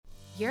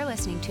You're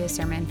listening to a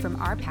sermon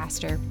from our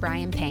pastor,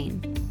 Brian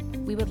Payne.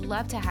 We would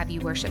love to have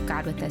you worship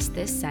God with us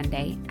this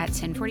Sunday at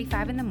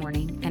 10:45 in the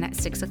morning and at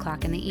 6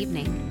 o'clock in the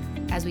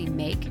evening as we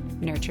make,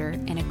 nurture,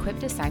 and equip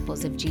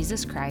disciples of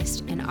Jesus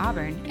Christ in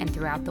Auburn and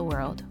throughout the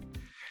world.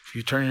 If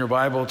you turn your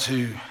Bible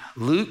to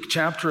Luke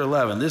chapter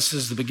 11, this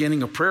is the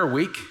beginning of prayer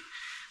week.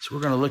 So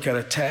we're going to look at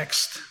a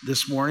text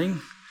this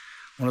morning,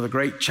 one of the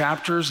great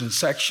chapters and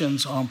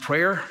sections on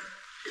prayer.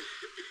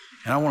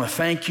 And I want to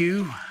thank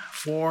you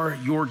for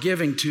your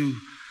giving to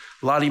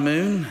Lottie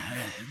Moon.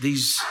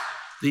 These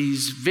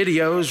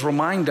videos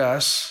remind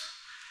us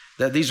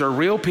that these are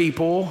real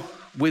people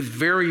with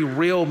very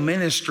real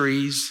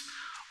ministries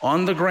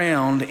on the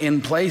ground in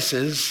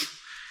places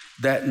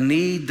that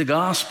need the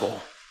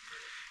gospel.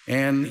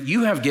 And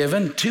you have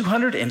given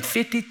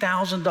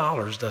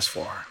 $250,000 thus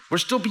far. We'll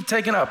still be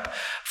taken up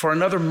for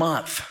another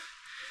month.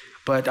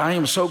 But I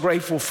am so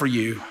grateful for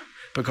you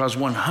because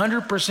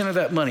 100% of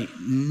that money,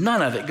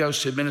 none of it goes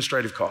to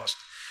administrative cost.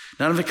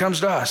 None of it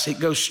comes to us.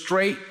 It goes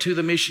straight to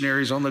the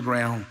missionaries on the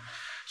ground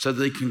so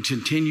that they can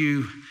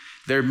continue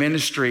their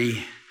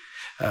ministry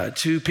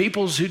to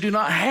peoples who do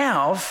not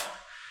have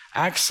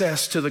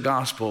access to the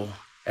gospel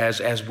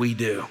as we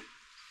do.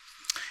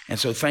 And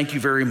so thank you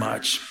very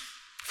much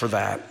for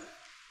that.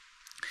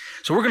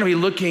 So we're going to be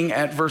looking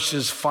at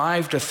verses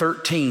 5 to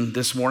 13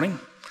 this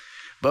morning.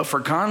 But for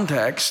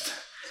context,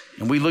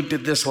 and we looked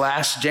at this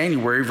last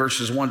January,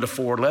 verses 1 to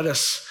 4, let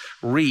us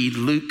read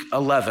Luke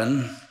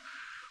 11,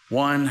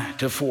 1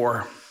 to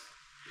 4.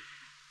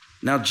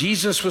 Now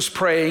Jesus was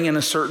praying in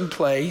a certain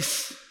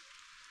place,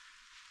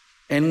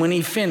 and when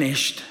he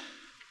finished,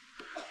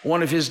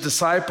 one of his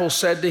disciples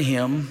said to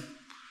him,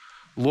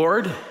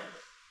 "Lord,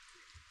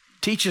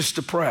 teach us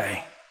to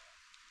pray,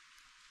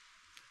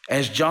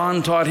 as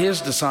John taught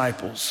his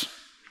disciples."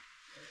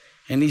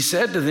 And he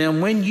said to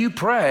them, "When you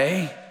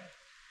pray,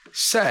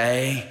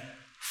 say,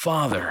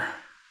 'Father,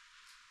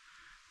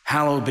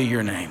 hallowed be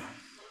your name.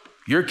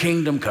 Your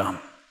kingdom come.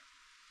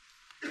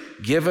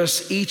 Give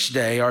us each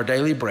day our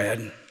daily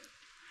bread,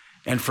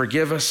 and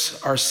forgive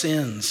us our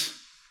sins,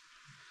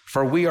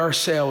 for we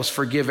ourselves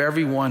forgive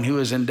everyone who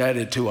is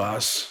indebted to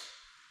us,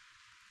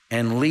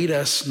 and lead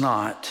us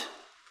not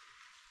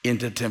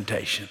into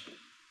temptation.'"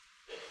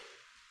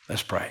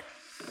 Let's pray.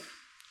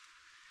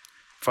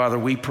 Father,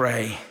 we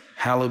pray,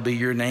 hallowed be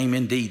your name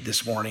indeed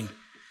this morning.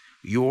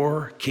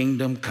 Your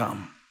kingdom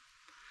come.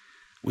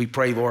 We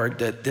pray, Lord,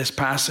 that this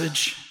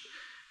passage,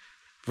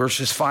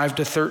 verses 5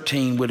 to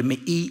 13, would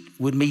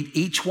meet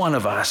each one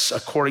of us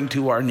according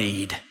to our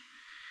need.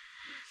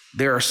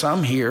 There are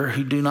some here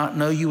who do not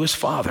know you as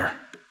Father,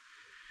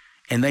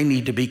 and they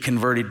need to be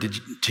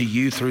converted to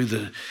you through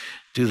the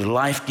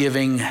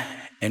life-giving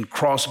and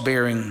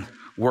cross-bearing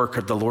work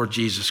of the Lord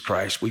Jesus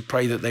Christ. We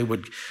pray that they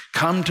would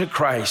come to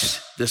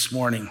Christ this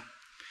morning.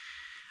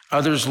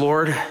 Others,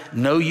 Lord,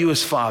 know you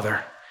as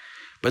Father,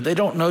 but they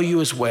don't know you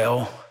as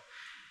well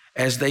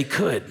as they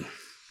could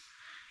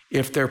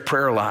if their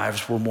prayer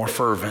lives were more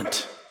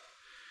fervent.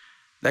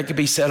 That could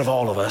be said of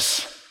all of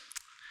us.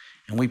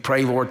 And we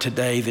pray, Lord,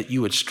 today that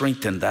you would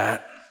strengthen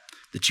that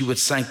you would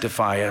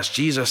sanctify us.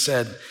 Jesus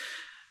said,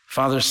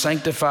 "Father,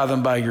 sanctify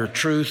them by your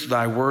truth.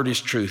 Thy word is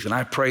truth." And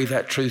I pray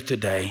that truth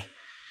today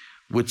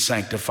would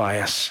sanctify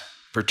us,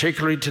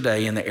 particularly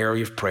today in the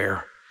area of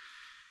prayer,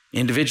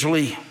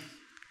 individually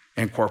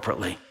and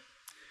corporately.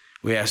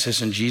 We ask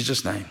this in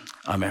Jesus' name.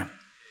 Amen.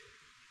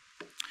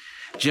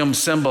 Jim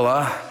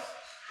Cymbala,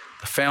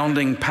 the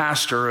founding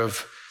pastor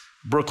of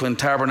Brooklyn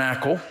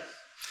Tabernacle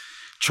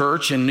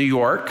Church in New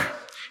York,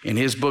 in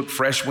his book,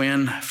 Fresh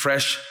Wind,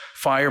 Fresh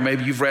Fire,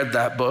 maybe you've read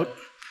that book,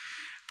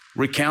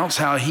 recounts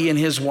how he and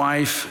his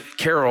wife,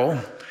 Carol,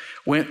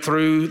 went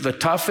through the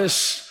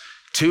toughest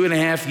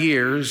 2.5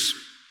 years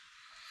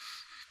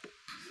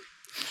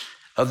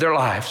of their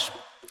lives.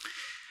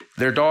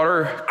 Their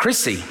daughter,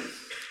 Chrissy,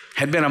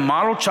 had been a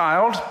model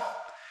child,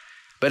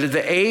 but at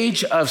the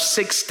age of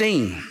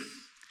 16,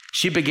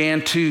 she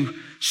began to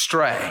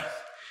stray.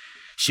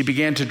 She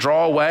began to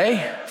draw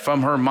away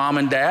from her mom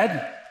and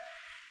dad,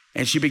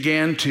 and she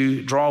began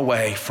to draw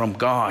away from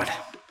God.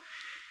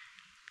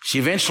 She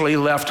eventually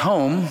left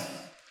home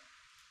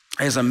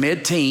as a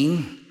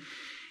mid-teen,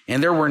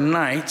 and there were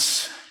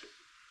nights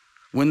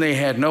when they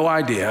had no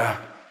idea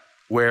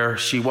where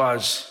she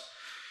was.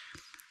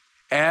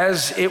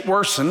 As it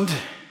worsened,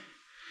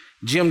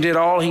 Jim did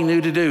all he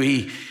knew to do.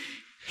 He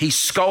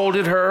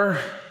scolded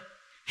her.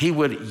 He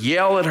would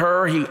yell at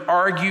her. He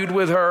argued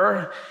with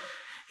her.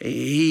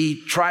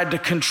 He tried to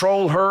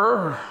control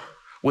her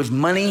with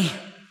money.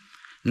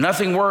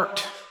 Nothing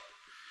worked.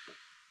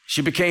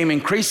 She became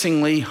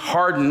increasingly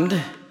hardened,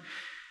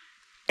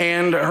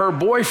 and her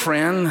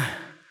boyfriend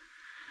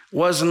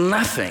was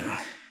nothing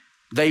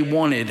they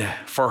wanted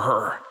for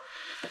her.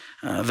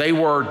 They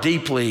were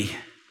deeply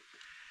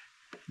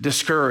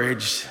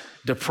discouraged,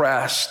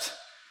 depressed,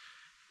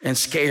 and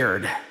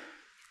scared.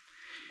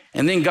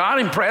 And then God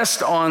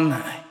impressed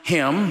on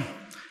him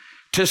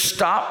to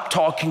stop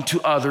talking to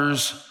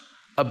others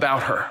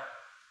about her.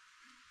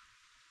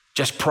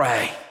 Just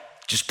pray.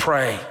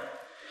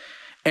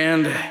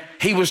 And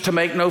he was to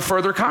make no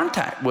further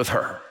contact with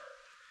her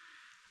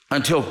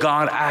until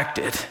God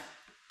acted.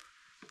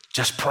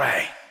 Just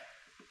pray.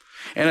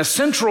 And a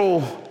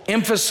central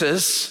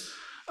emphasis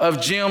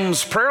of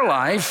Jim's prayer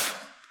life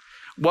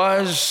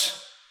was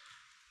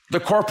the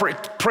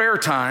corporate prayer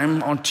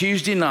time on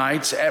Tuesday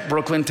nights at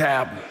Brooklyn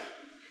Tab.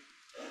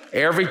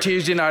 Every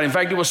Tuesday night. In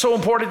fact, it was so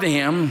important to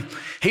him,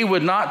 he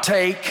would not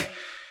take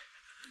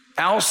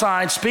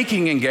outside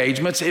speaking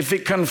engagements if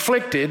it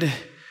conflicted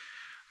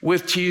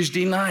with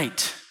Tuesday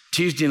night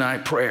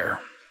prayer.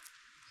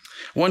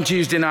 One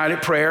Tuesday night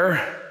at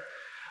prayer,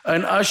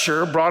 an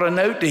usher brought a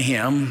note to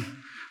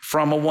him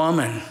from a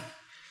woman.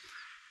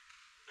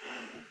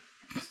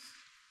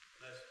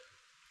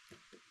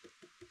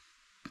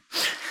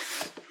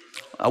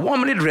 A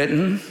woman had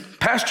written,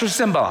 "Pastor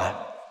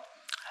Zimbala,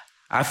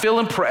 I feel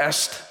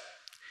impressed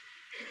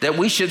that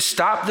we should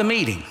stop the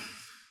meeting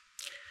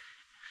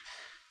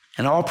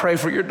and I'll pray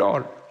for your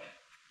daughter."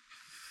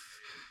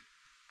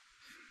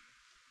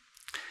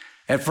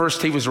 At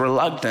first he was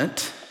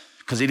reluctant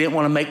because he didn't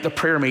want to make the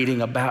prayer meeting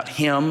about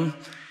him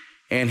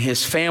and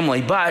his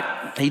family,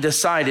 but he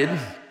decided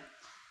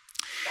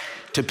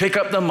to pick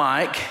up the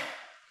mic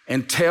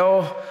and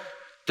tell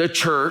the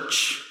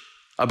church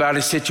about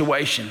his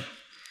situation.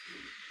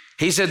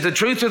 He said, "The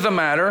truth of the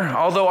matter,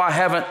 although I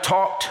haven't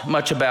talked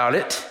much about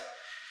it,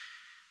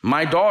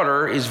 my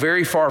daughter is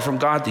very far from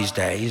God these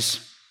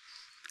days.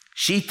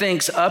 She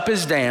thinks up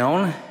is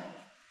down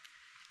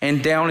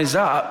and down is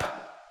up.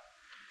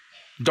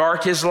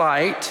 Dark is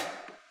light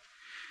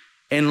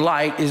and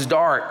light is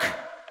dark.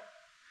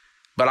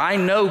 But I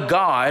know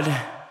God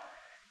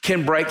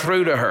can break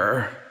through to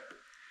her.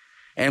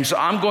 And so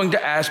I'm going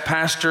to ask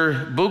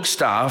Pastor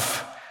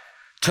Bugstaff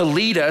to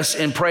lead us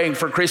in praying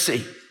for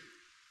Chrissy.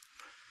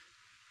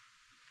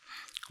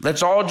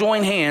 Let's all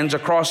join hands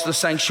across the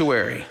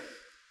sanctuary."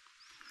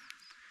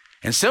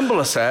 And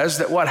Zimbala says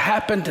that what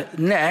happened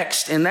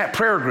next in that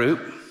prayer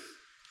group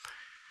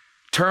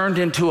turned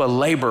into a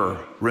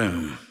labor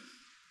room.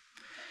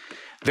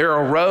 There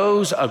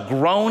arose a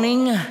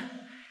groaning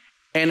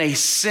and a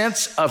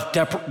sense of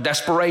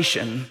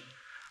desperation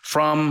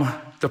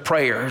from the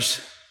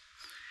prayers.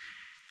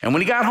 And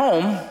when he got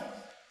home,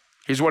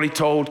 here's what he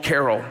told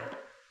Carol: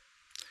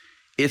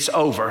 "It's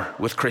over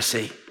with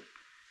Chrissy.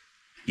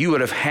 You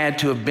would have had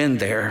to have been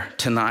there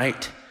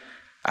tonight.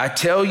 I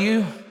tell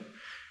you,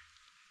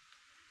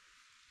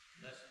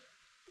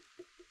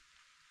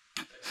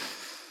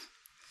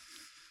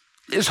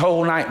 this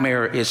whole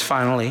nightmare is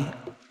finally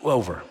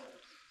over."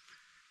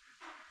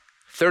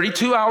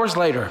 32 hours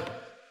later,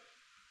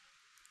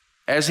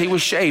 as he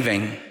was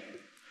shaving,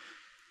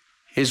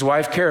 his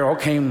wife Carol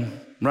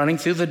came running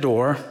through the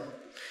door.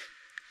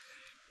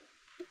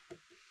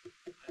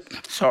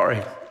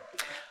 "Sorry.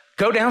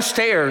 Go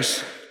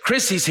downstairs.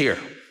 Chrissy's here.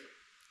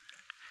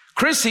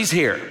 Chrissy's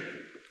here."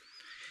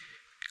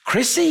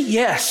 "Chrissy?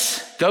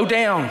 Yes. Go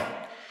down.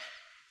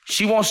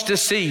 She wants to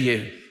see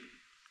you."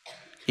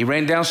 He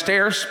ran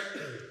downstairs.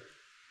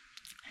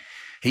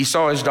 He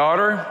saw his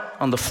daughter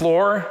on the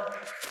floor,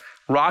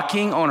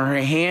 rocking on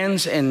her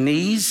hands and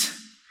knees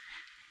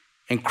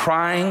and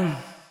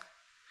crying.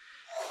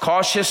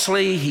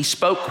 Cautiously, he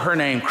spoke her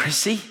name,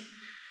 "Chrissy."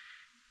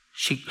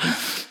 She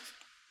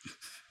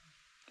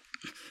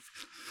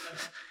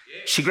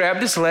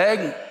grabbed his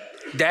leg.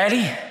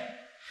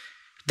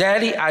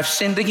 Daddy, I've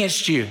sinned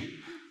against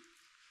you.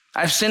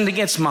 I've sinned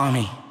against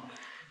Mommy.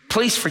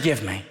 Please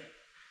forgive me."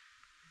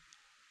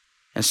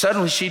 And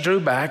suddenly she drew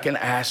back and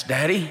asked,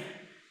 "Daddy,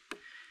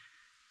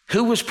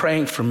 who was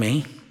praying for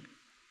me?"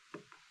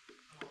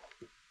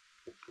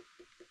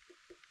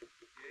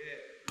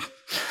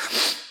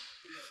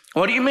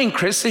 "What do you mean,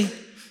 Chrissy?"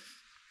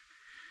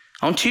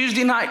 "On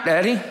Tuesday night,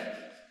 Daddy.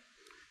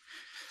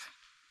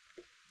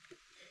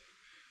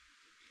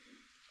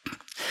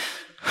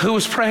 Who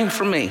was praying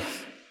for me?"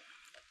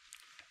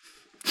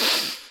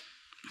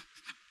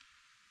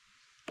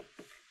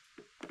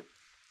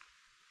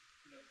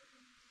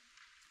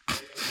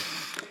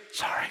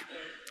 Sorry.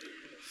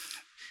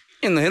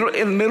 In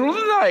the middle of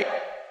the night,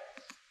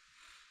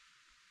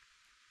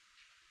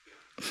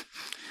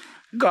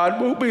 God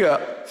woke me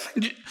up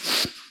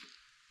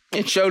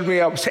and showed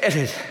me I was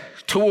headed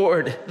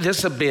toward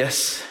this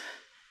abyss.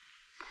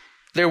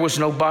 There was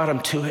no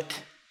bottom to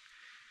it.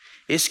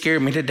 It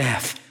scared me to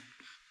death.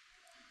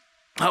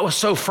 I was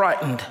so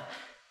frightened.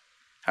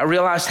 I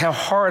realized how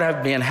hard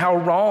I've been, how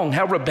wrong,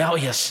 how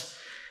rebellious.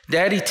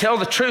 Daddy, tell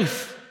the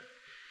truth.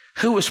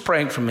 Who was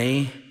praying for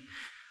me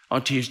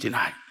on Tuesday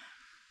night?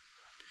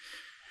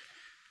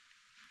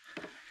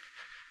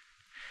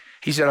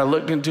 He said, I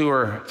looked into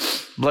her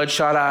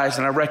bloodshot eyes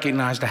and I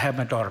recognized I had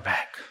my daughter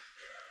back.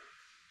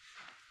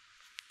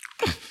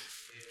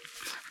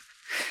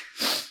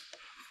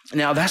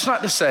 Now, that's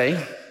not to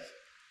say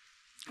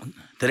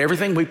that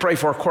everything we pray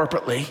for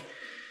corporately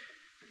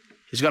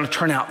is going to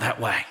turn out that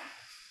way.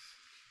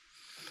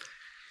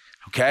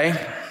 Okay?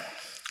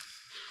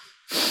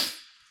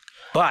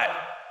 But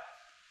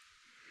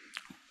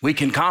we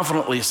can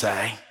confidently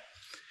say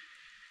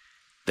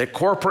that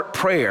corporate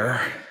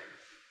prayer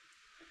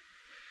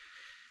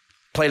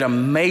played a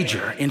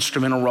major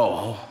instrumental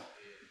role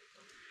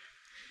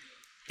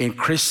in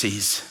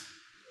Chrissy's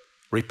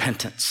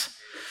repentance.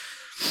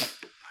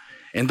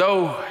 And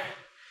though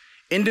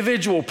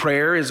individual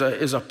prayer is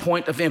a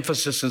point of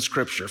emphasis in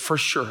Scripture, for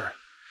sure,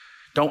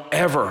 don't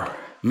ever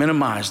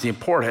minimize the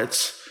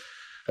importance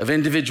of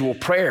individual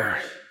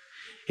prayer.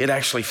 It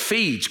actually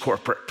feeds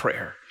corporate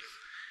prayer.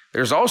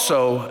 There's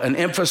also an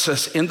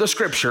emphasis in the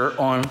Scripture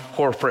on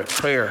corporate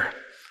prayer,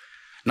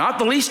 not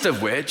the least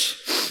of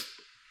which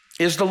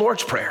is the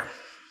Lord's Prayer.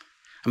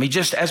 I mean,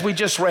 just as we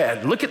just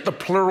read, look at the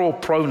plural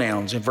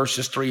pronouns in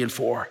verses 3 and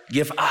 4.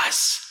 Give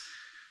us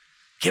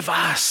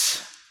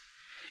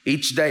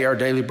each day our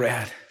daily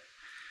bread.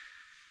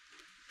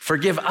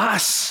 Forgive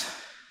us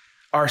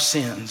our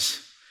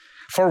sins,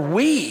 for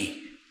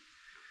we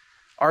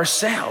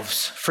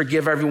ourselves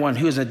forgive everyone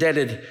who is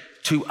indebted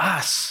to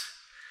us.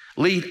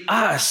 Lead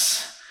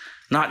us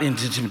not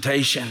into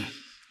temptation.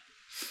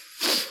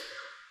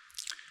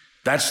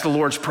 That's the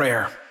Lord's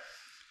Prayer.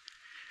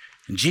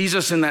 And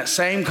Jesus, in that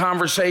same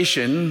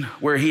conversation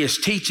where he is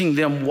teaching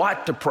them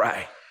what to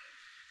pray,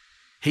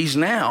 he's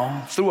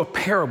now, through a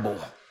parable,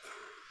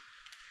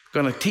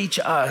 going to teach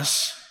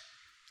us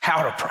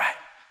how to pray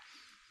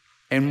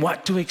and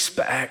what to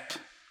expect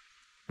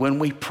when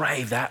we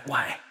pray that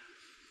way.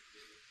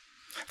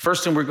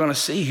 First thing we're going to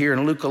see here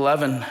in Luke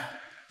 11,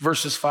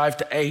 verses 5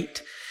 to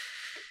 8,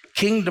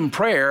 kingdom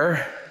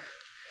prayer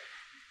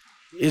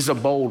is a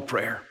bold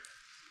prayer.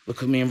 Look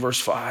with me in verse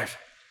 5.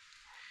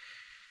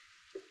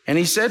 And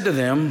he said to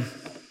them,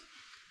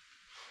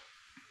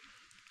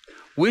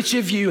 which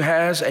of you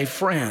has a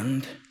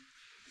friend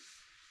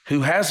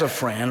who has a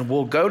friend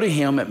will go to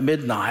him at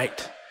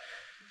midnight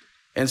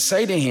and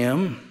say to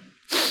him,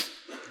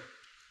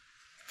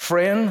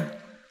 friend,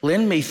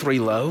 lend me 3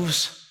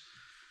 loaves,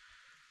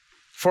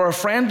 for a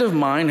friend of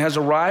mine has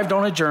arrived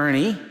on a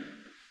journey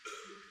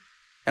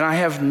and I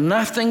have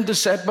nothing to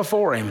set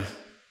before him.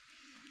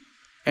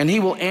 And he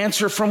will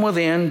answer from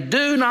within,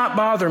 do not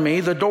bother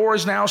me, the door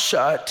is now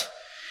shut,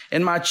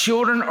 and my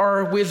children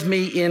are with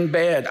me in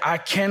bed. I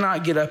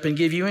cannot get up and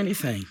give you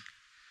anything.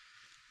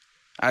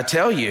 I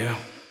tell you,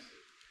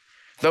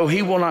 though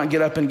he will not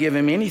get up and give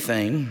him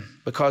anything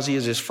because he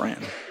is his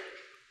friend,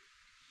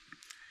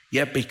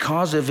 yet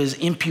because of his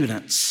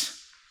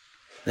impudence,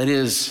 that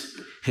is,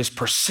 his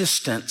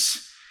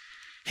persistence,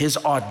 his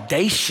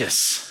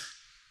audacious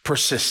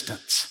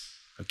persistence,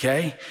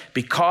 okay?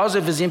 Because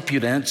of his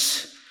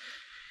impudence,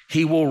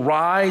 he will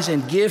rise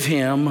and give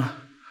him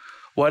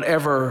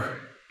whatever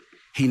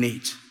he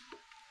needs.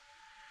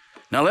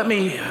 Now, let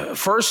me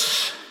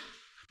first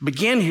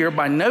begin here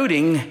by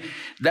noting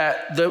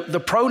that the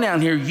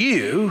pronoun here,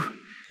 you,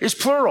 is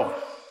plural.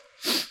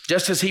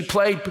 Just as he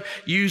played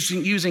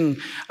using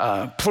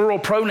plural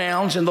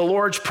pronouns in the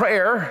Lord's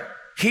Prayer,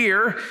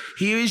 here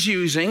he is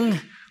using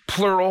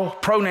plural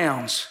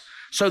pronouns.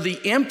 So the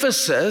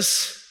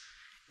emphasis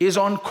is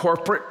on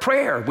corporate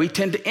prayer. We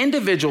tend to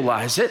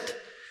individualize it,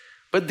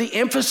 but the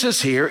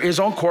emphasis here is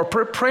on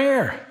corporate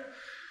prayer.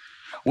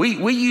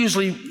 We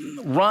usually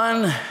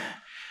run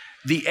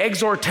the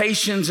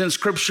exhortations in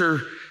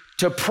Scripture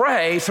to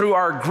pray through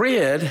our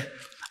grid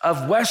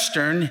of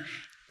Western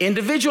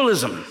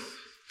individualism.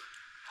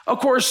 Of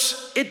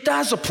course, it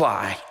does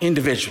apply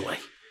individually.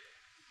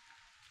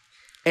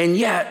 And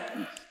yet,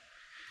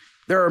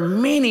 there are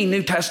many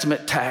New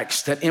Testament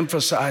texts that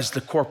emphasize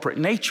the corporate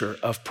nature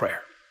of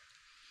prayer.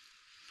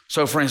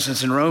 So, for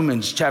instance, in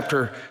Romans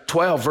chapter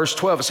 12, verse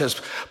 12, it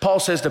says, Paul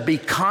says to be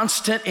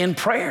constant in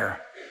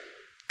prayer.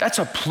 That's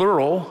a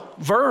plural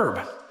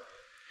verb.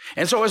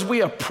 And so as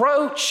we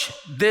approach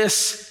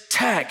this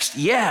text,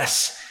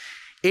 yes,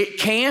 it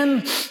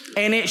can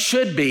and it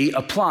should be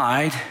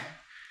applied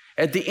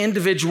at the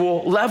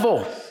individual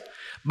level.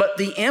 But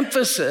the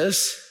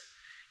emphasis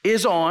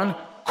is on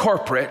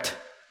corporate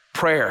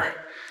prayer.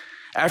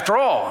 After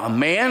all, a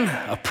man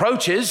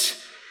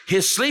approaches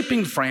his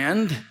sleeping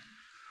friend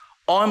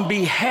on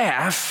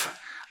behalf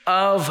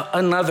of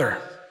another.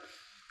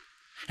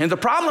 And the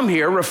problem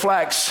here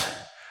reflects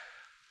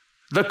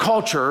the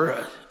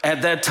culture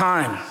at that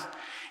time.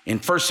 In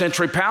first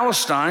century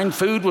Palestine,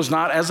 food was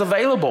not as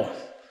available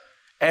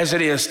as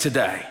it is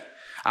today.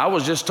 I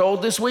was just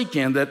told this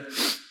weekend that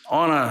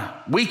on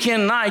a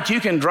weekend night,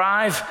 you can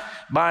drive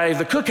by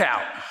the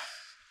cookout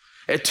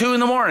at 2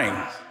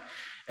 a.m,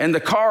 and the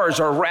cars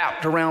are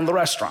wrapped around the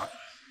restaurant.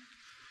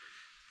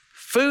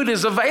 Food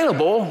is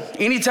available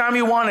anytime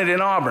you want it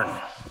in Auburn,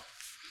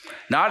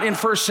 not in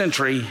first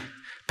century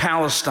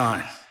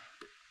Palestine.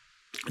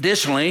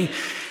 Additionally,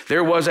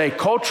 there was a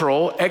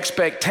cultural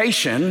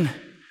expectation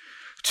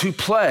to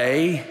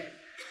play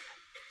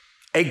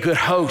a good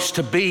host,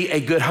 to be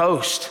a good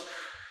host.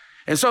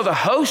 And so the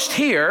host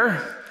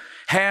here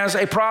has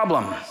a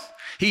problem.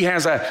 He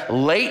has a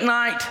late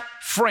night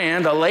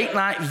friend, a late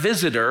night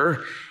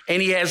visitor,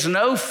 and he has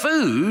no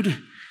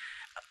food,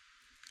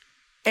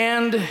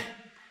 and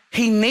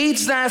he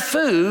needs that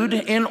food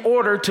in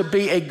order to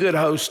be a good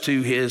host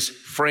to his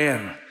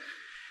friend.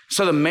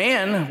 So the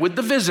man with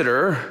the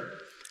visitor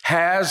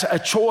has a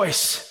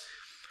choice.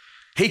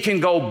 He can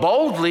go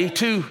boldly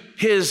to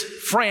his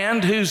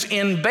friend who's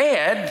in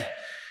bed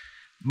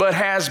but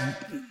has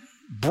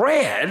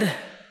bread,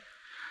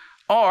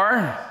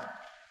 or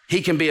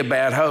he can be a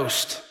bad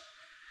host.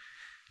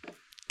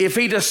 If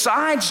he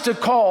decides to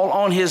call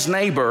on his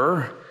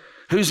neighbor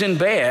who's in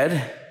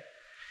bed,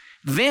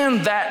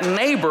 then that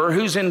neighbor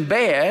who's in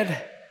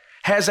bed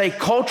has a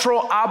cultural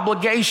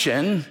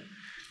obligation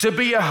to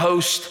be a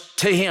host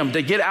to him,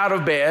 to get out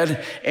of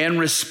bed and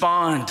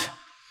respond.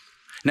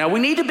 Now,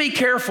 we need to be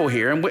careful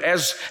here, and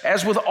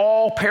as with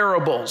all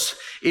parables,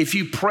 if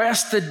you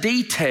press the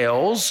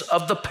details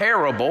of the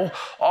parable,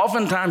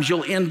 oftentimes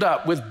you'll end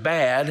up with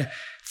bad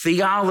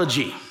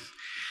theology.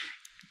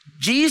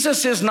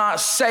 Jesus is not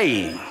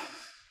saying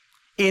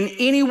in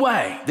any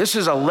way, this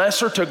is a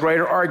lesser to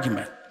greater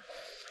argument,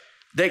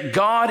 that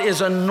God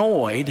is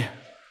annoyed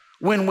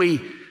when we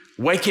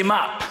wake him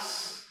up,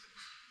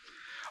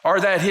 or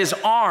that his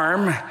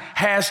arm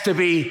has to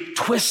be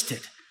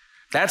twisted.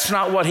 That's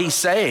not what he's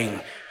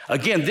saying.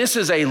 Again, this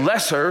is a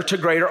lesser to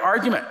greater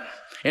argument.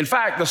 In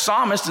fact, the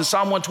psalmist in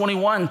Psalm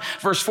 121,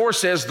 verse 4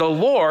 says, "The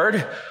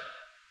Lord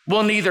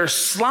will neither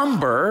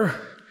slumber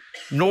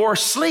nor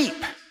sleep."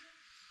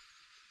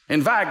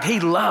 In fact, he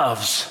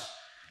loves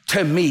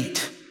to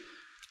meet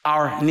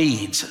our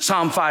needs.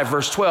 Psalm 5,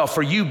 verse 12,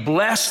 "For you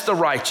bless the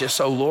righteous,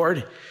 O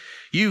Lord.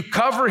 You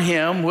cover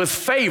him with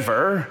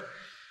favor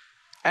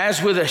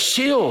as with a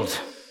shield."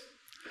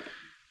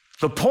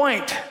 The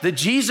point that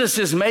Jesus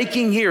is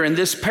making here in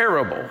this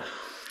parable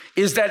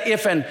is that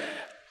if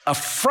a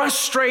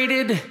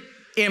frustrated,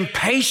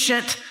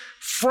 impatient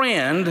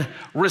friend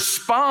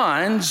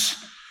responds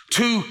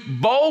to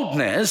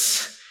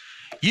boldness,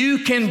 you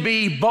can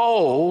be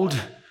bold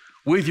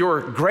with your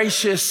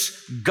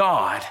gracious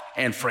God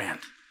and friend.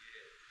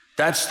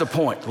 That's the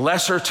point,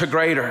 lesser to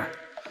greater.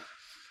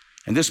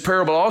 And this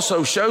parable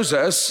also shows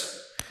us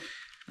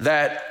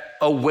that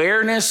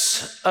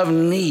awareness of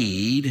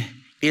need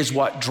is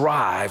what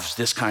drives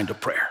this kind of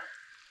prayer.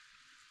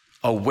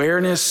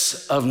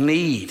 Awareness of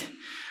need.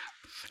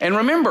 And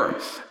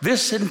remember,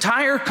 this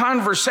entire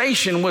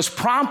conversation was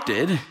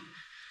prompted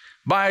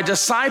by a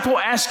disciple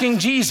asking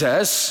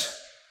Jesus,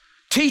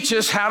 "Teach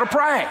us how to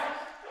pray."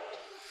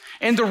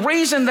 And the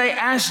reason they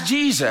asked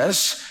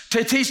Jesus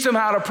to teach them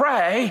how to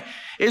pray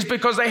is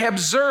because they have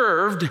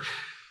observed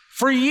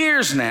for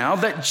years now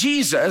that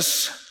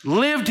Jesus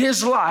lived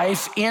his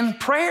life in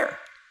prayer.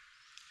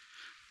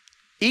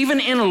 Even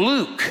in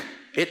Luke,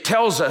 it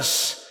tells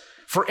us,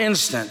 for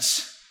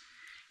instance,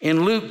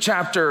 in Luke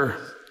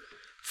chapter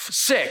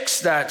 6,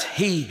 that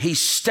he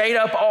stayed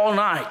up all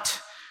night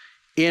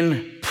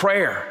in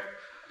prayer.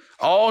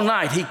 All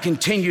night he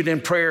continued in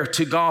prayer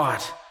to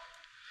God.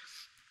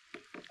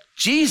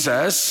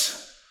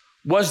 Jesus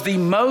was the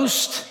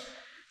most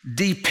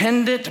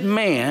dependent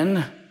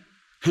man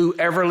who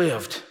ever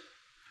lived.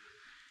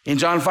 In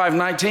John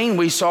 5:19,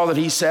 we saw that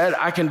he said,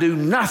 "I can do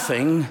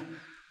nothing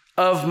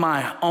of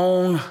my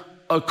own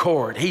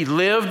accord." He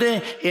lived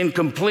in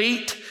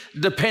complete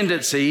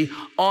dependency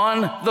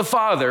on the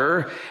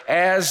Father,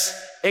 as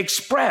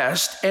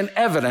expressed and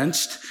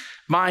evidenced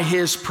by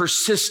his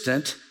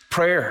persistent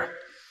prayer.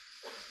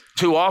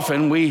 Too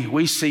often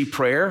we see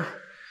prayer,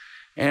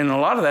 and a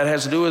lot of that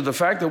has to do with the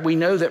fact that we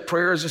know that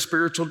prayer is a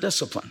spiritual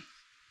discipline,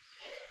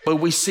 but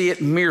we see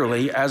it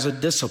merely as a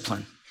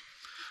discipline.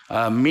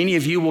 Many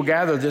of you will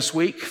gather this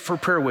week for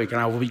prayer week, and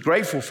I will be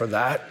grateful for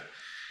that,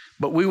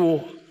 but we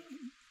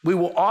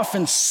will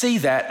often see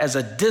that as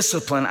a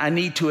discipline I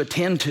need to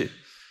attend to.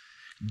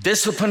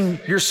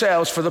 Discipline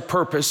yourselves for the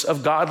purpose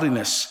of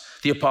godliness,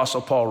 the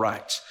Apostle Paul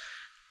writes.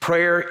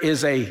 Prayer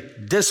is a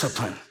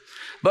discipline.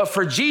 But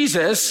for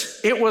Jesus,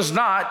 it was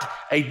not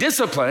a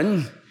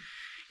discipline.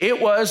 It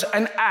was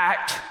an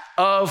act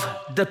of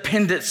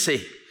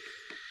dependency.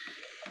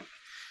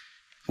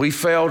 We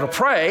fail to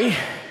pray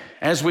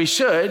as we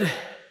should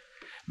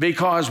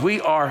because we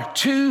are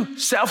too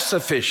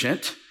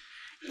self-sufficient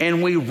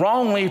and we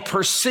wrongly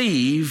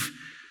perceive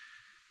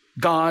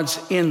God's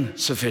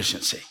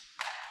insufficiency.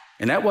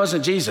 And that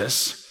wasn't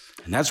Jesus.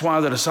 And that's why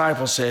the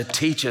disciples said,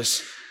 "Teach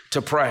us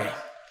to pray."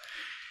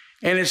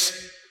 And it's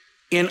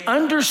in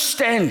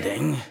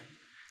understanding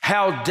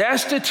how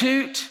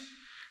destitute,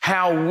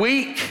 how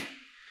weak,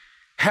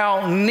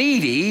 how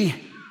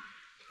needy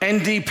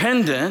and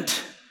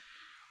dependent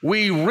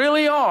we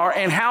really are,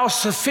 and how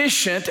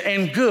sufficient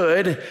and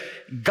good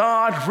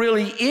God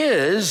really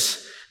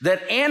is,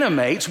 that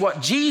animates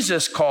what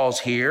Jesus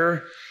calls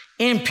here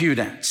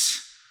impudence.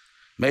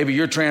 Maybe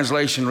your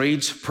translation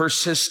reads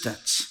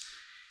persistence,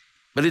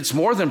 but it's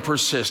more than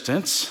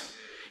persistence.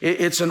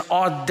 It's an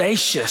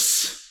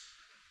audacious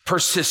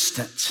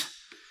persistence.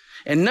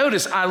 And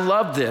notice, I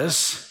love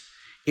this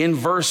in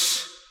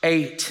verse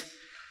 8.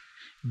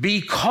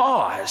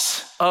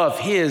 Because of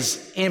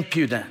his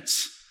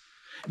impudence,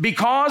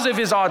 because of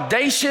his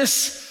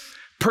audacious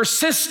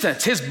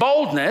persistence, his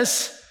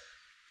boldness,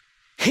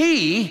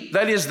 he,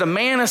 that is the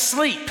man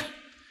asleep,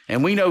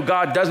 and we know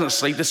God doesn't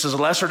sleep, this is a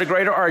lesser to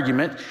greater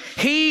argument,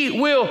 he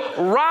will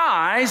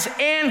rise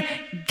and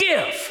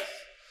give.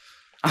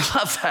 I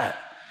love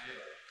that.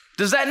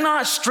 Does that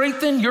not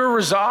strengthen your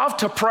resolve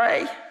to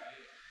pray?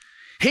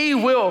 He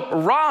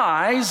will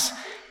rise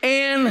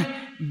and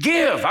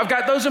give. I've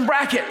got those in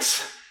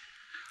brackets.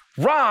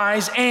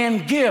 Rise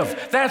and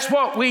give. That's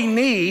what we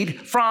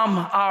need from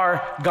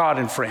our God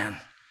and friend.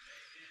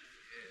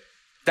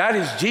 That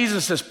is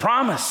Jesus'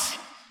 promise.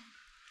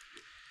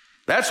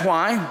 That's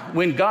why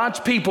when God's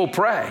people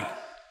pray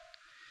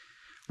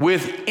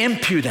with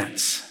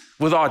impudence,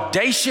 with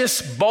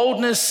audacious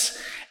boldness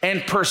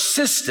and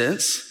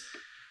persistence,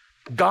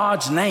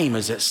 God's name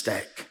is at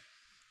stake.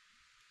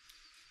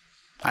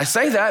 I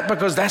say that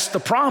because that's the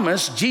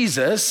promise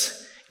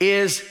Jesus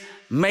is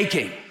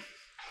making.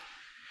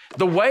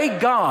 The way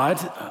God,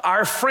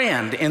 our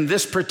friend in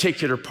this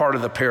particular part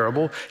of the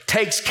parable,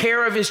 takes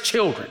care of his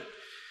children,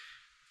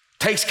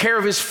 takes care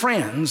of his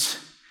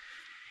friends,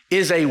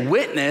 is a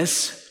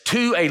witness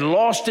to a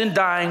lost and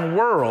dying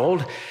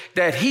world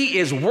that he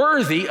is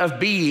worthy of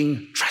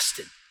being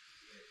trusted.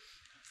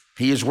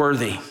 He is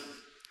worthy.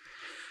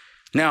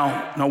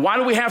 Now, why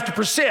do we have to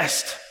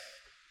persist?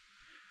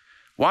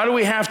 Why do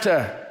we have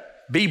to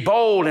be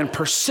bold and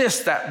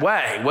persist that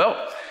way? Well,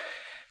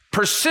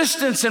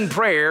 persistence in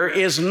prayer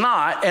is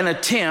not an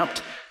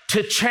attempt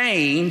to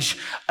change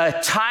a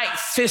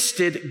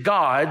tight-fisted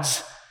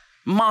God's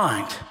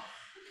mind.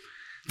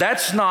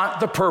 That's not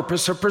the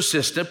purpose of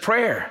persistent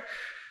prayer.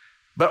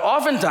 But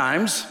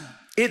oftentimes,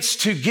 it's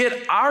to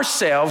get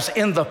ourselves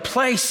in the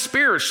place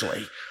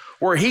spiritually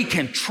where he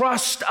can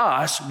trust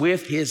us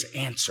with his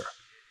answer.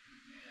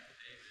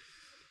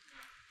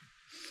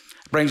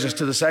 Brings us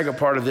to the second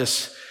part of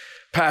this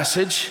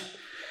passage.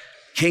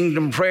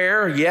 Kingdom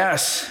prayer,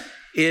 yes,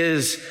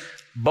 is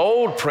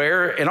bold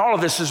prayer, and all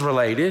of this is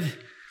related.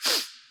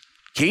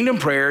 Kingdom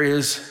prayer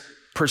is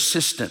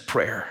persistent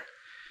prayer.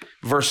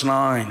 Verse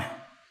 9.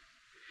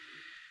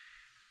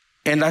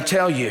 And I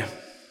tell you,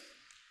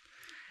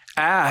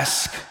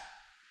 ask,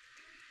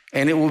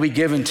 and it will be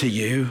given to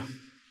you.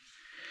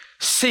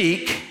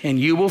 Seek, and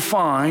you will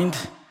find.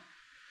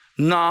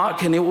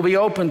 Knock, and it will be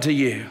open to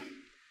you.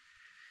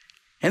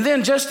 And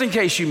then, just in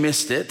case you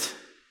missed it,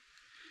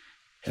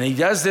 and he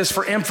does this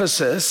for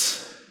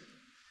emphasis,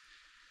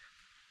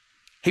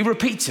 he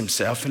repeats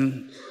himself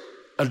in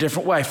a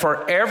different way.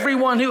 For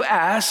everyone who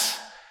asks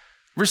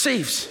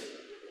receives,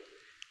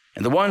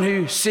 and the one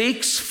who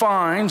seeks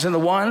finds, and the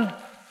one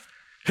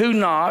who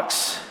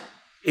knocks,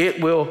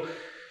 it will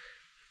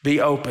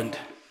be opened.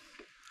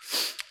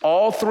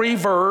 All three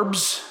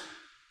verbs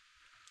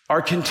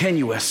are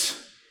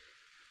continuous,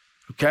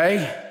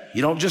 okay?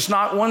 You don't just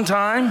knock one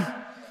time,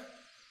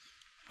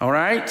 all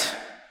right?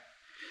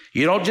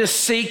 You don't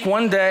just seek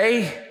one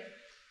day,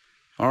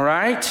 all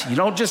right? You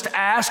don't just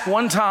ask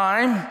one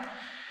time.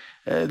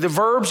 The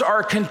verbs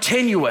are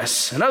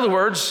continuous. In other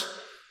words,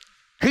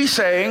 he's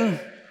saying,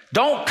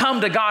 don't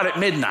come to God at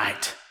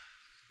midnight.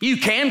 You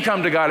can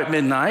come to God at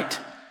midnight,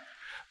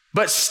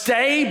 but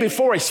stay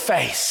before his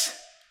face.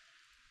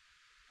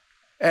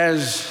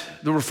 As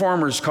the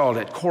reformers called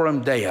it,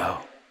 coram Deo,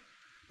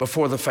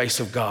 before the face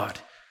of God.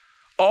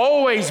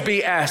 Always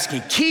be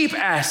asking,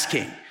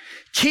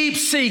 keep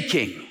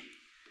seeking,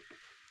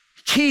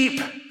 keep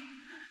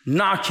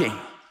knocking.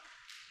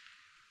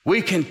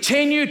 We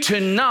continue to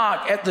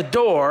knock at the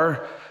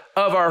door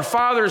of our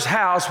Father's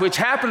house, which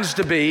happens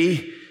to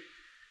be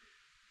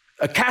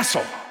a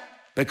castle,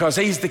 because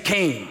he's the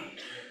king.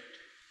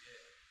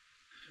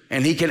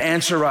 And he can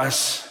answer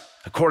us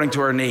according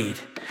to our need.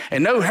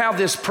 And note how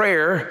this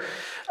prayer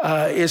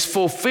is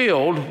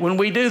fulfilled when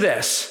we do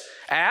this.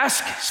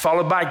 Ask is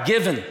followed by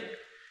given.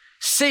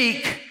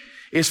 Seek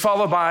is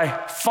followed by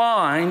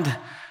find.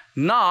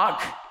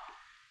 Knock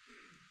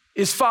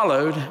is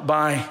followed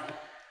by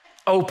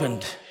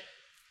opened.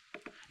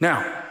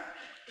 Now,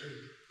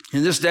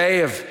 in this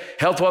day of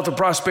health, wealth, and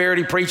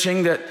prosperity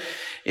preaching that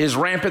is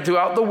rampant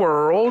throughout the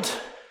world,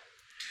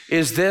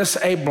 is this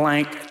a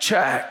blank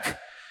check?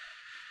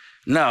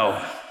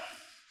 No.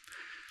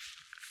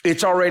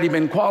 It's already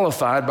been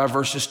qualified by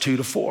verses 2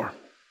 to 4.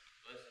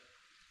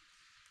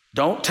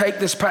 Don't take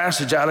this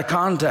passage out of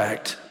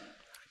context.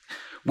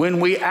 When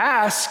we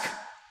ask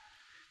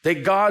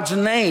that God's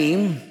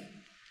name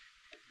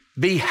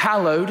be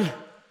hallowed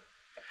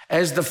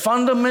as the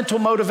fundamental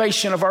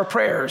motivation of our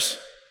prayers,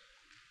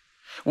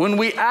 when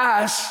we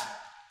ask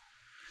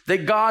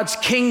that God's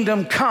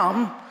kingdom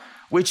come,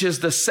 which is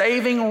the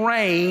saving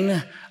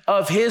reign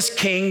of his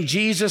King,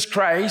 Jesus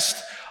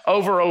Christ,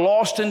 over a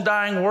lost and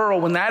dying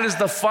world, when that is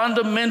the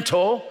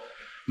fundamental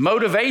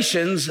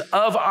motivations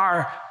of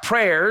our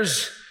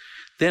prayers,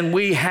 then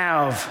we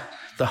have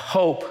the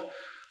hope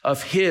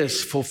of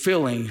his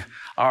fulfilling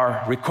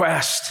our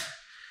request.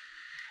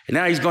 And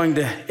now he's going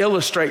to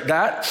illustrate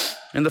that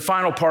in the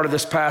final part of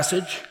this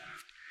passage.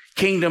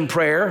 Kingdom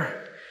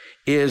prayer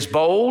is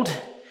bold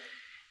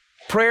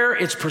prayer,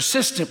 it's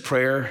persistent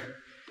prayer,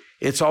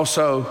 it's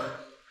also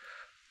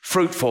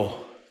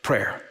fruitful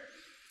prayer.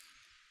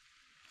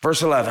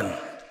 Verse 11.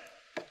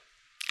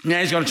 Now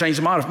he's going to change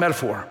the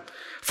metaphor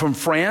from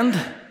friend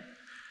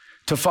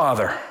to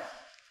father.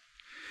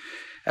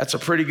 That's a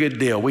pretty good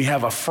deal. We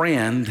have a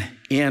friend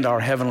in our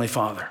Heavenly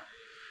Father.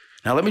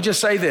 Now, let me just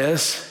say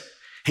this.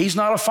 He's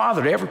not a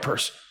father to every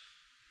person.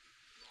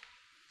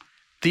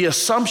 The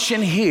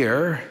assumption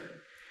here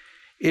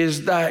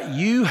is that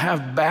you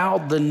have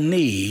bowed the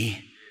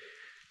knee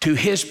to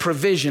his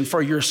provision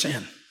for your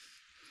sin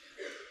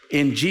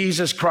in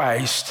Jesus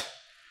Christ,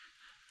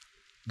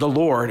 the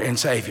Lord and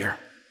Savior,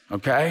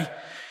 okay?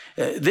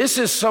 This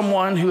is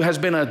someone who has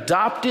been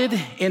adopted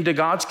into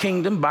God's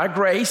kingdom by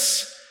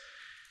grace,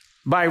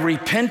 by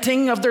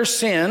repenting of their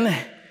sin,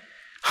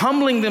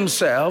 humbling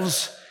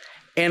themselves,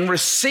 and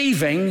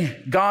receiving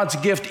God's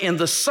gift in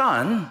the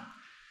Son,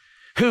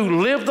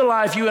 who lived the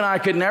life you and I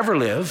could never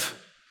live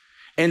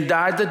and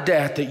died the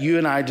death that you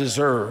and I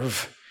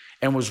deserve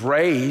and was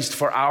raised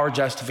for our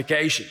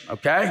justification,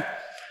 okay?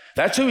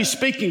 That's who he's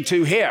speaking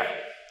to here.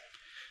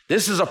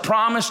 This is a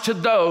promise to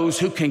those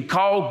who can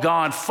call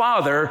God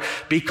Father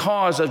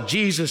because of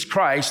Jesus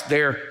Christ,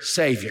 their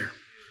Savior.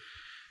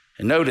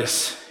 And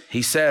notice,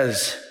 he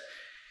says,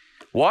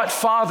 what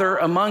father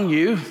among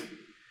you,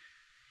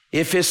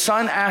 if his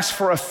son asks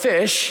for a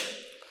fish,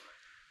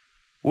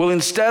 will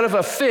instead of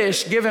a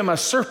fish give him a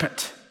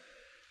serpent?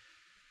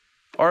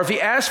 Or if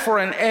he asks for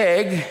an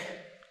egg,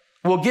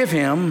 will give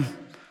him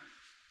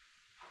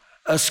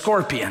a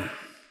scorpion?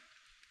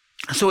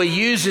 So he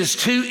uses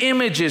two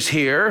images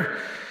here.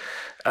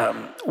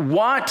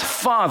 What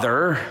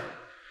father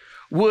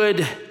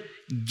would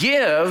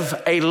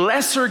give a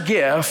lesser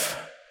gift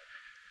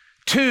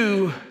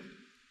to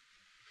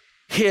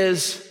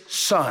his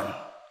son,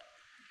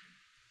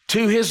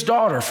 to his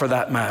daughter for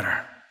that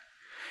matter?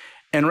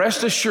 And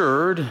rest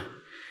assured,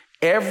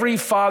 every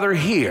father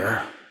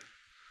here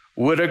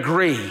would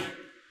agree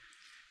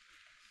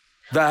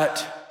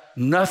that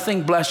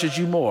nothing blesses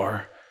you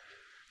more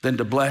than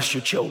to bless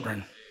your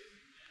children.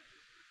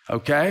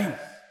 Okay?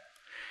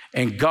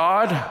 And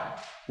God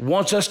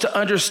wants us to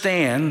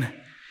understand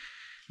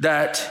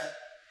that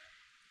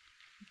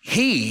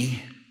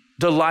he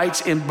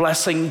delights in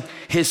blessing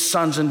his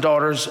sons and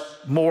daughters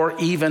more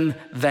even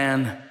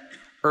than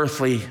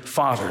earthly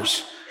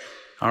fathers.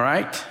 All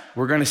right?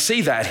 We're going to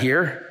see that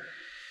here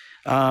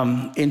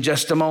in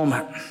just a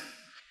moment.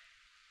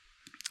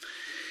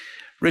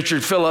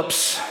 Richard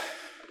Phillips,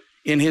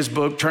 in his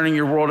book, Turning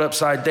Your World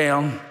Upside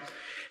Down,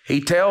 he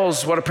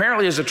tells what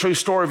apparently is a true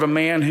story of a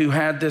man who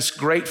had this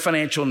great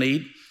financial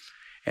need.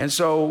 And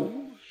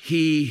so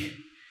he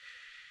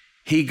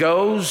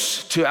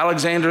goes to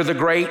Alexander the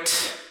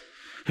Great,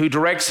 who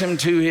directs him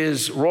to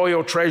his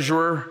royal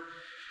treasurer,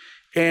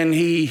 and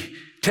he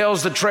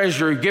tells the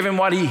treasurer, give him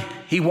what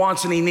he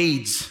wants and he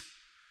needs.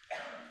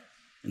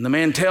 And the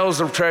man tells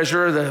the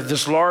treasurer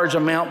this large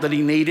amount that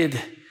he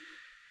needed,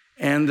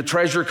 and the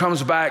treasurer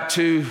comes back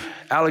to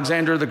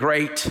Alexander the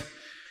Great,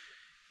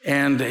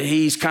 and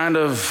he's kind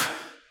of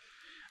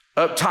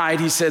uptight.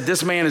 He said,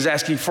 this man is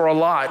asking for a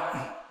lot.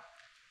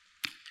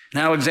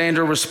 And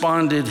Alexander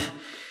responded,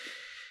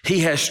 he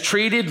has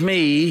treated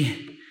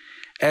me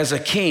as a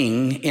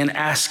king in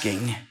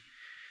asking,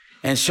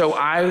 and so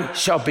I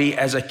shall be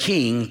as a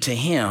king to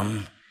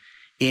him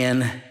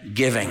in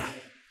giving.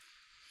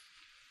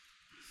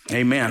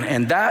 Amen.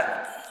 And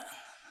that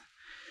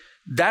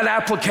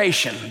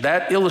application,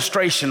 that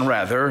illustration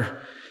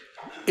rather,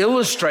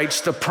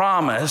 illustrates the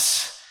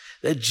promise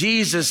that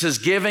Jesus is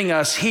giving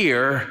us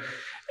here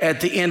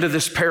at the end of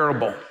this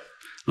parable.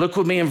 Look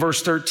with me in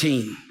verse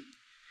 13.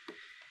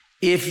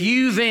 If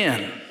you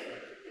then,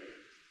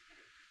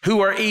 who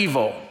are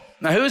evil.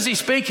 Now, who is he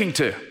speaking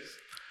to?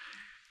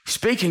 He's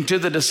speaking to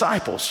the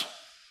disciples.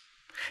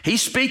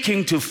 He's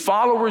speaking to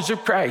followers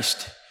of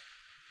Christ.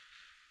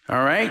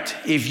 All right?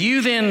 If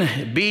you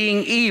then,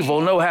 being evil,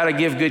 know how to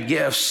give good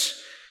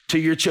gifts to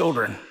your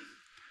children,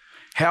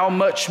 how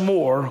much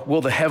more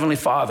will the Heavenly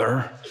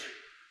Father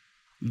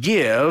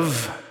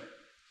give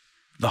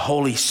the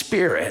Holy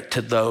Spirit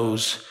to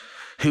those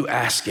who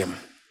ask him?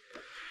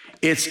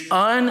 It's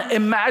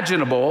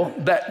unimaginable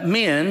that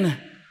men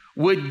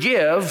would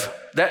give,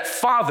 that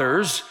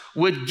fathers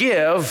would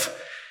give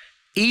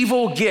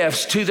evil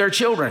gifts to their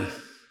children.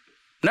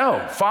 No,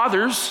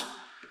 fathers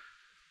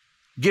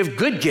give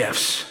good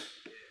gifts,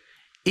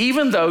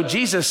 even though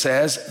Jesus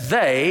says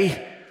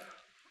they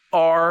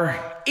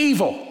are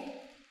evil.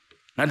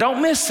 Now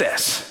don't miss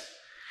this.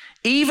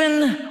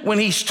 Even when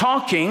he's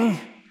talking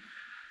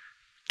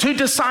to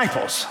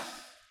disciples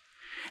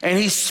and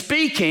he's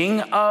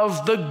speaking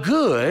of the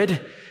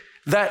good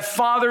that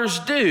fathers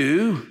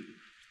do,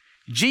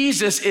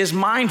 Jesus is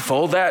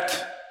mindful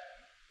that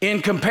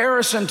in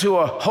comparison to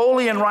a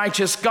holy and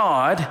righteous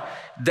God,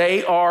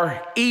 they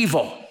are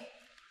evil.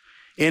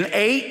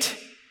 Innate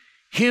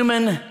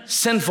human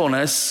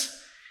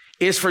sinfulness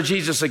is for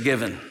Jesus a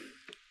given.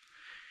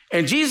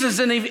 And Jesus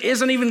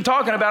isn't even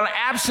talking about an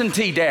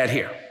absentee dad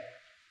here.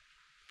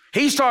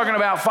 He's talking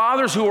about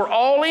fathers who are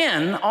all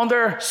in on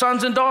their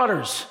sons and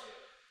daughters,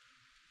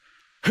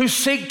 who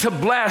seek to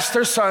bless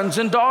their sons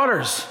and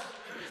daughters.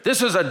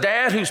 This is a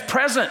dad who's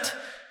present,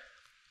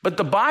 but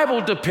the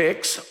Bible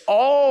depicts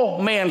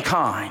all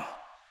mankind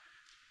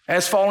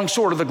as falling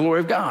short of the glory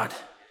of God.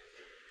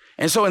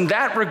 And so in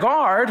that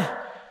regard,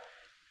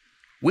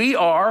 we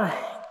are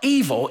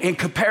evil in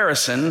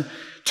comparison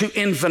to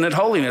infinite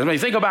holiness. I mean,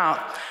 think about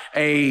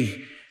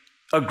a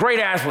great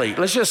athlete.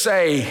 Let's just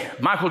say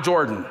Michael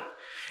Jordan.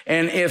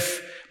 And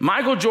if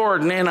Michael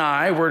Jordan and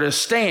I were to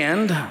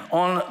stand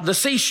on the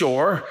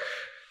seashore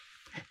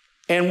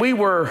and we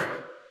were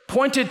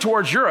pointed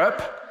towards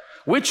Europe,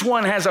 which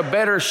one has a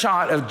better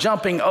shot of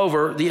jumping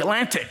over the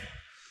Atlantic?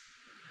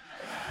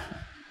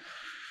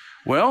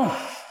 Well,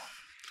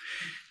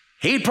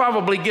 he'd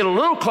probably get a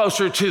little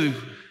closer to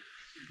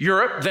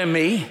Europe than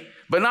me,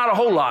 but not a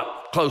whole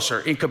lot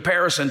closer in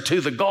comparison to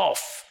the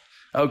Gulf,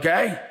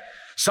 okay?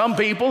 Some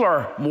people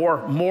are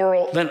more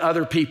moral than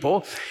other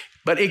people,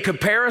 but in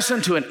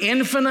comparison to an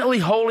infinitely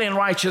holy and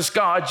righteous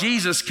God,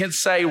 Jesus can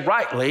say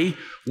rightly,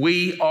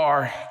 we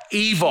are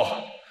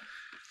evil.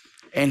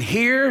 And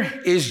here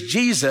is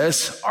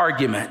Jesus'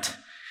 argument.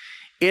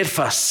 If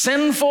a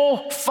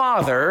sinful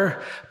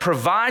father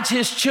provides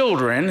his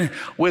children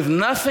with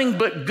nothing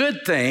but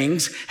good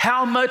things,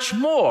 how much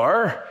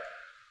more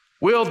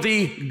will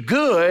the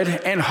good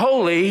and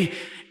holy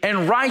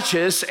and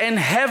righteous and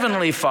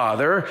heavenly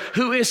Father,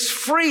 who is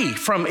free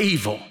from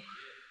evil,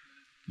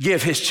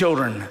 give his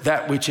children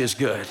that which is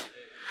good?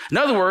 In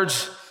other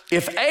words,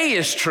 if A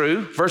is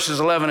true,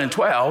 verses 11 and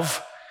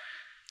 12,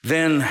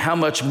 then how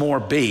much more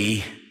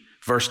B,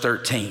 verse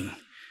 13?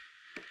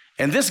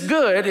 And this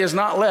good is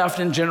not left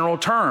in general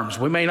terms.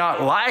 We may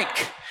not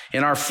like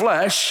in our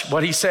flesh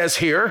what he says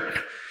here,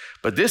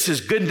 but this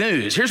is good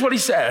news. Here's what he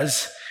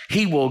says.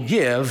 He will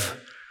give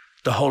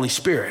the Holy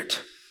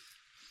Spirit.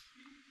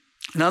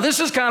 Now, this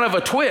is kind of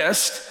a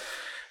twist,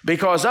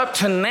 because up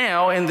to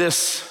now in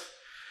this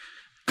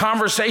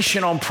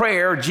conversation on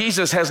prayer,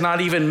 Jesus has not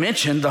even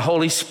mentioned the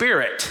Holy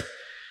Spirit.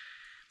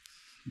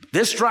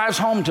 This drives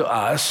home to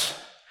us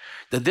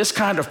that this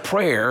kind of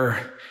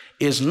prayer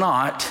is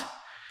not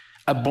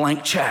a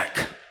blank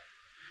check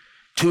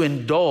to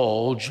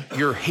indulge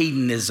your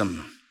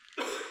hedonism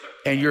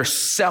and your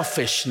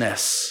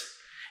selfishness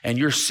and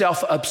your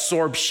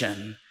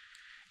self-absorption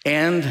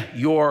and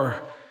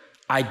your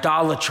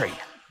idolatry.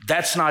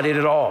 That's not it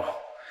at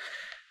all.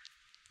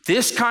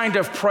 This kind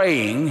of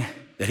praying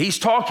that he's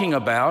talking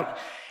about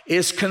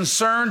is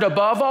concerned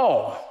above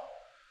all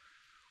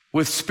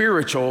with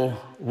spiritual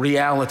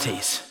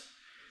realities.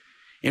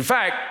 In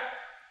fact,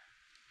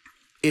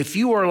 if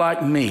you are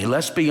like me,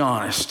 let's be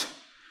honest,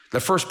 the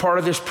first part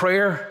of this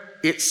prayer,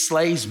 it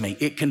slays me,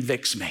 it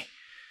convicts me.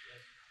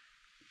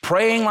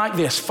 Praying like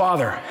this,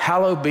 Father,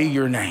 hallowed be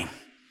your name.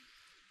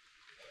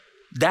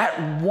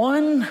 That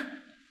one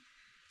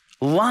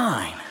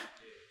line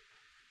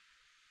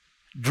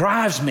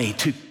drives me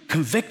to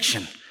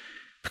conviction,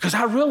 because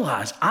I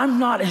realize I'm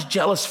not as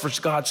jealous for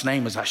God's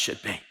name as I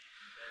should be.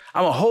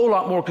 I'm a whole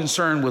lot more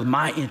concerned with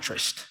my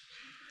interest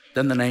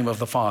than the name of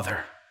the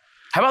Father.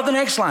 How about the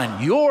next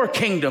line? Your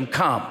kingdom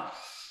come,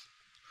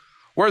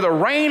 where the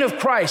reign of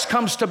Christ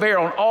comes to bear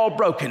on all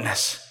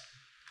brokenness.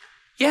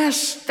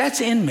 Yes,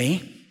 that's in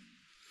me,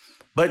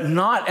 but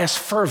not as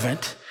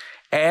fervent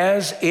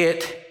as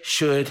it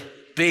should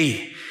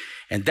be.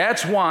 And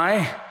that's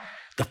why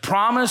the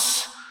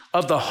promise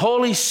of the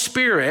Holy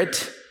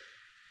Spirit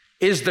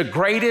is the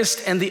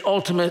greatest and the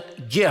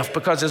ultimate gift,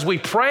 because as we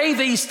pray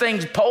these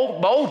things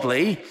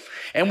boldly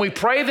and we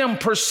pray them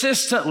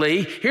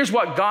persistently, here's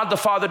what God the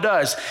Father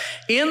does.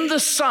 In the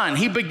Son,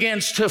 he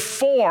begins to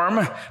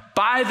form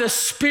by the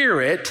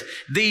Spirit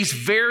these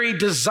very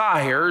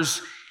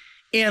desires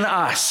in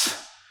us.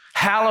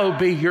 Hallowed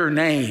be your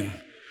name.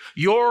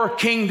 Your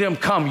kingdom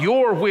come.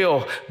 Your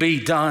will be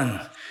done.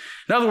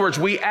 In other words,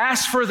 we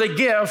ask for the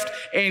gift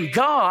and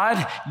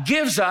God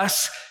gives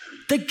us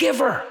the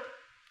giver.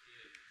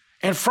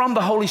 And from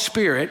the Holy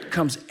Spirit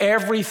comes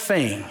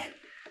everything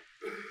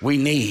we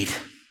need.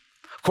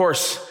 Of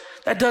course,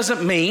 that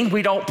doesn't mean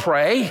we don't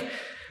pray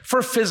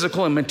for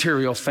physical and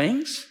material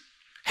things,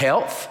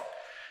 health,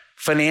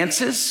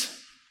 finances.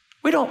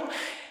 That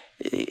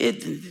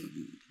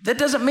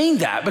doesn't mean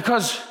that,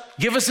 because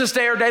give us this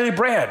day our daily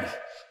bread.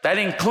 That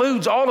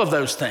includes all of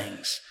those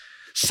things,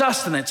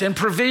 sustenance and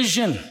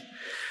provision.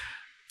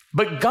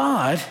 But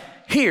God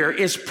here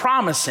is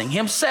promising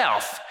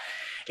himself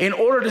in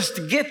order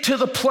to get to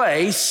the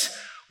place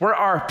where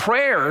our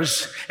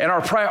prayers and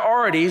our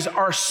priorities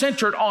are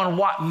centered on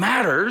what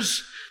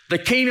matters, the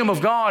kingdom of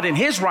God and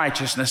his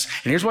righteousness.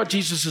 And here's what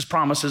Jesus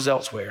promises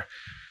elsewhere.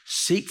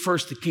 Seek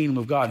first the kingdom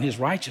of God and his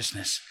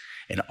righteousness,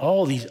 and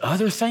all these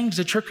other things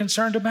that you're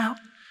concerned about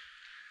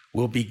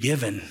will be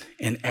given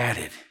and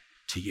added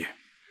to you.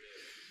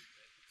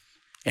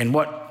 And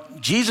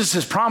what Jesus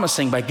is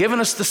promising by giving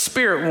us the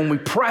Spirit when we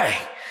pray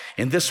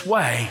in this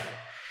way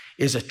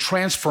is a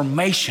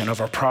transformation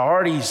of our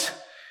priorities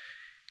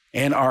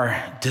and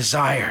our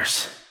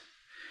desires.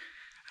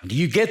 Do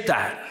you get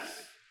that?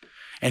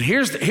 And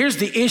here's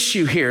the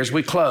issue here as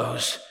we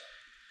close.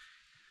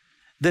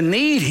 The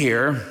need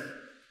here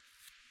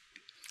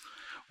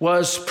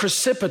was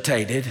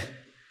precipitated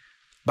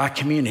by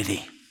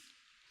community.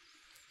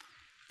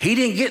 He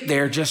didn't get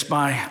there just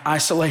by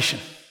isolation.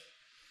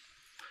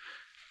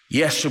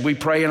 Yes, should we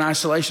pray in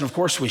isolation? Of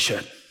course we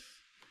should.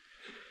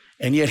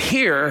 And yet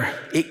here,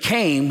 it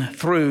came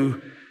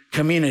through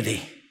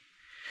community.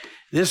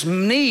 This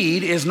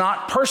need is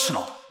not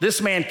personal.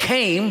 This man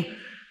came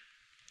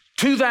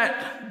to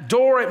that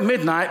door at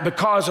midnight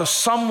because of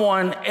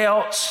someone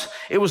else.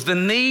 It was the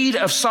need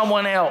of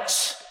someone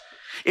else.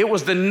 It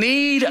was the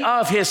need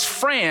of his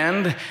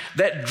friend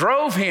that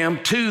drove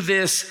him to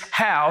this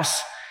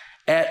house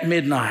at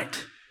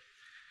midnight.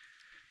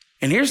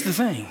 And here's the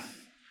thing.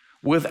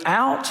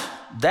 Without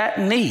that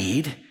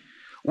need,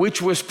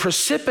 which was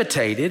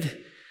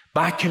precipitated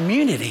by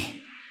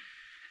community,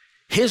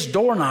 his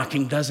door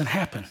knocking doesn't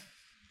happen.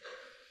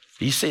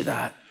 Do you see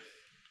that?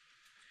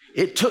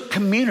 It took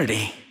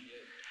community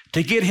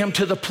to get him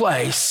to the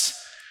place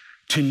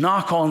to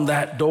knock on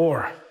that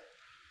door.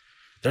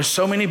 There's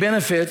so many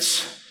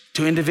benefits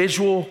to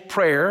individual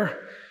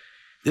prayer.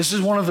 This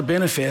is one of the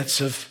benefits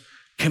of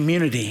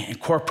community and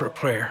corporate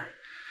prayer.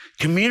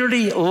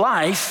 Community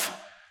life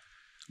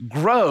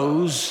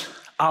grows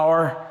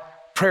our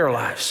prayer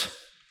lives.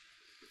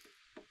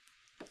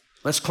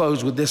 Let's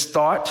close with this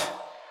thought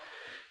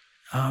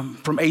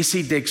from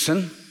A.C.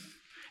 Dixon.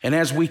 And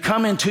as we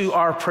come into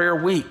our prayer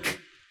week,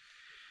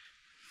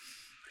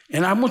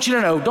 and I want you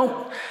to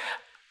know,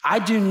 I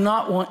do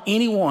not want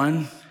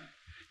anyone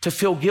to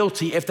feel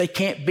guilty if they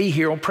can't be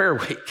here on prayer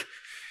week.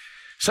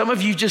 Some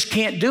of you just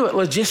can't do it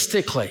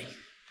logistically.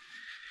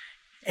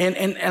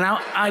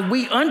 And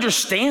we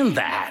understand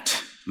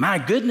that. My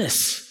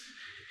goodness.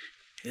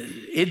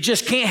 It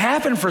just can't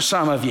happen for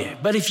some of you.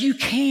 But if you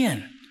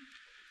can,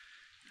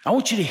 I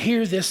want you to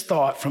hear this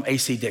thought from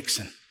A.C.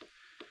 Dixon.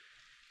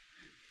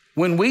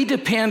 When we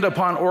depend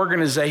upon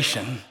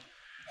organization,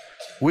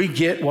 we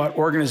get what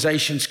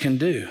organizations can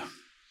do.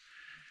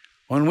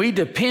 When we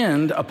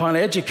depend upon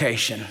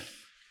education,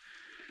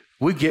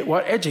 we get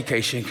what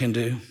education can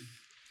do.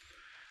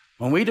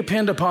 When we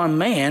depend upon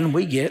man,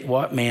 we get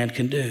what man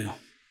can do.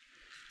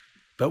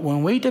 But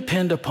when we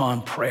depend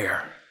upon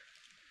prayer,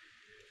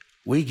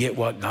 we get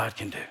what God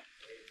can do.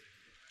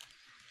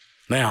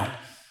 Now,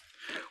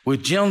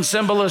 with Jim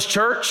Cymbala's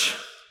church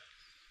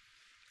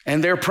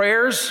and their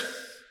prayers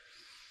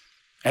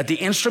at the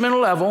instrumental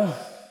level,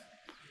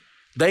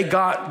 they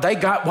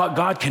got what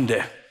God can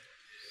do.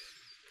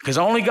 Because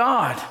only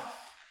God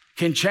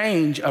can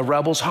change a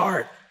rebel's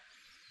heart.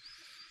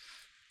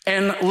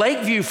 And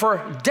Lakeview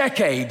for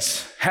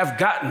decades have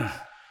gotten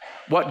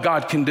what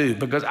God can do,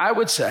 because I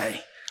would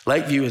say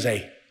Lakeview is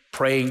a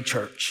praying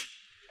church.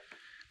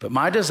 But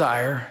my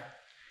desire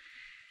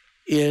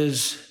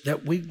is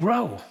that we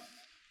grow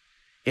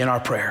in our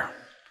prayer,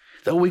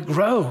 that we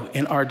grow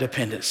in our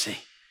dependency,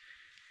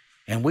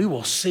 and we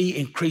will see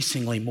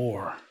increasingly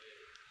more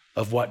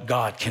of what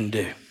God can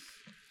do.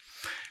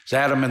 As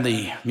Adam and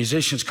the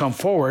musicians come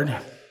forward,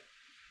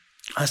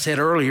 I said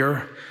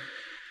earlier,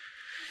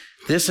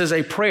 this is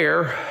a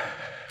prayer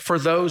for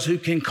those who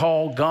can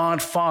call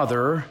God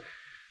Father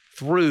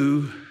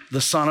through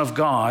the Son of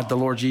God, the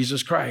Lord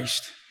Jesus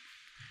Christ.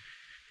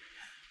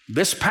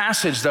 This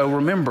passage, though,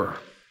 remember,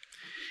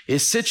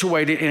 is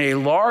situated in a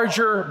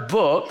larger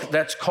book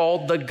that's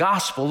called the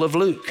Gospel of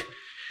Luke.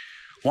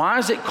 Why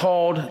is it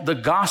called the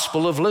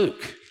Gospel of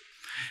Luke?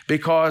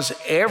 Because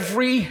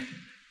every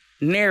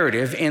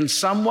narrative in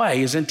some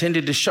way is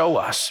intended to show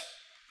us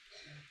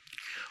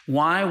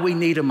why we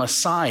need a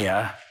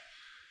Messiah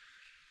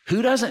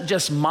who doesn't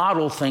just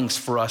model things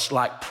for us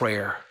like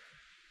prayer.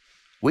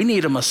 We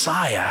need a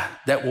Messiah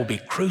that will be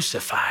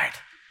crucified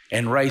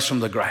and raised from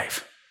the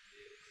grave.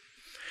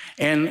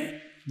 And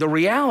the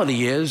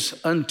reality is,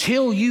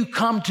 until you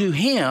come to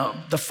him,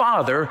 the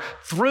Father,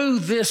 through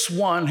this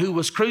one who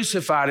was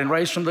crucified and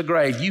raised from the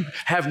grave, you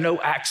have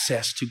no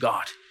access to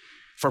God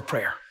for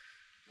prayer.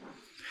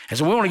 And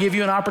so we want to give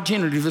you an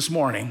opportunity this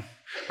morning.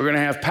 We're going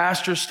to have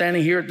pastors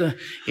standing here at the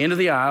end of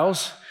the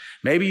aisles.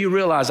 Maybe you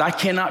realize I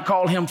cannot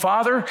call him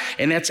Father,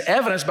 and that's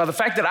evidenced by the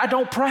fact that I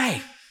don't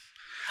pray.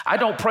 I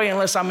don't pray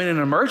unless I'm in an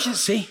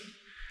emergency,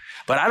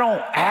 but I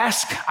don't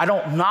ask, I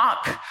don't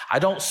knock, I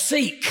don't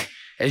seek,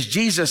 as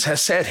Jesus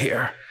has said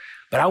here.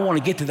 But I want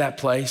to get to that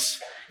place.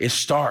 It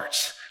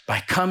starts by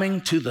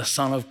coming to the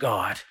Son of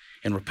God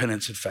in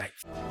repentance and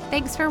faith.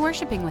 Thanks for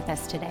worshiping with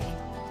us today.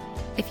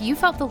 If you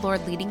felt the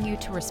Lord leading you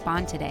to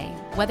respond today,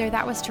 whether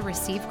that was to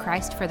receive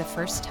Christ for the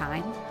first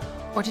time,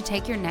 or to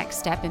take your next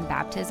step in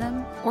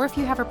baptism, or if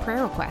you have a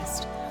prayer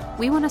request,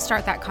 we want to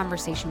start that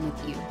conversation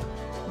with you.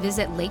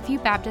 Visit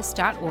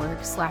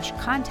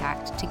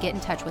lakeviewbaptist.org/contact to get in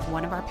touch with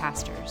one of our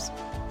pastors.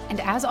 And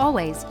as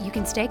always, you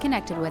can stay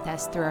connected with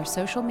us through our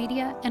social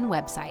media and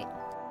website.